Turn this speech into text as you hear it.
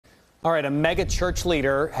All right, a mega church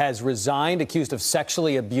leader has resigned, accused of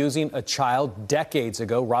sexually abusing a child decades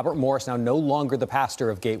ago. Robert Morris, now no longer the pastor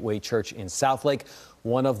of Gateway Church in Southlake,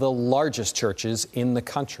 one of the largest churches in the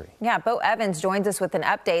country. Yeah, Bo Evans joins us with an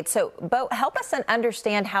update. So, Bo, help us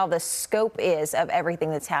understand how the scope is of everything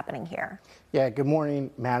that's happening here. Yeah, good morning,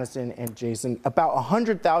 Madison and Jason. About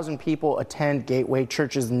 100,000 people attend Gateway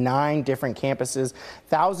Church's 9 different campuses.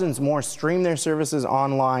 Thousands more stream their services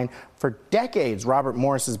online. For decades, Robert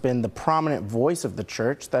Morris has been the prominent voice of the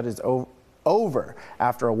church. That is over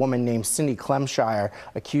after a woman named Cindy Clemshire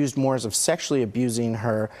accused Morris of sexually abusing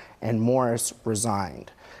her, and Morris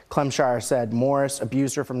resigned. Clemshire said Morris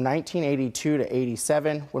abused her from 1982 to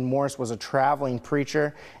 87 when Morris was a traveling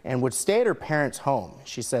preacher and would stay at her parents' home.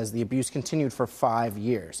 She says the abuse continued for 5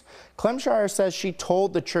 years. Clemshire says she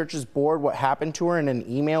told the church's board what happened to her in an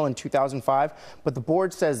email in 2005, but the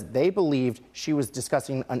board says they believed she was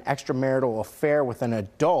discussing an extramarital affair with an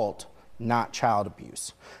adult, not child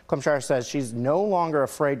abuse. Clemshire says she's no longer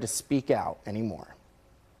afraid to speak out anymore.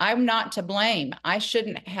 I'm not to blame. I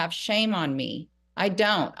shouldn't have shame on me. I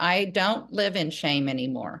don't live in shame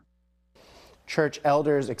anymore. Church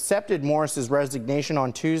elders accepted Morris's resignation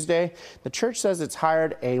on Tuesday. The church says it's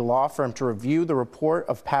hired a law firm to review the report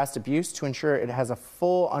of past abuse to ensure it has a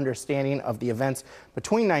full understanding of the events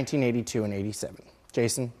between 1982 and 87.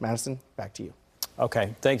 Jason, Madison, back to you.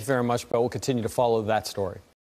 Okay, thank you very much, Bo. We'll continue to follow that story.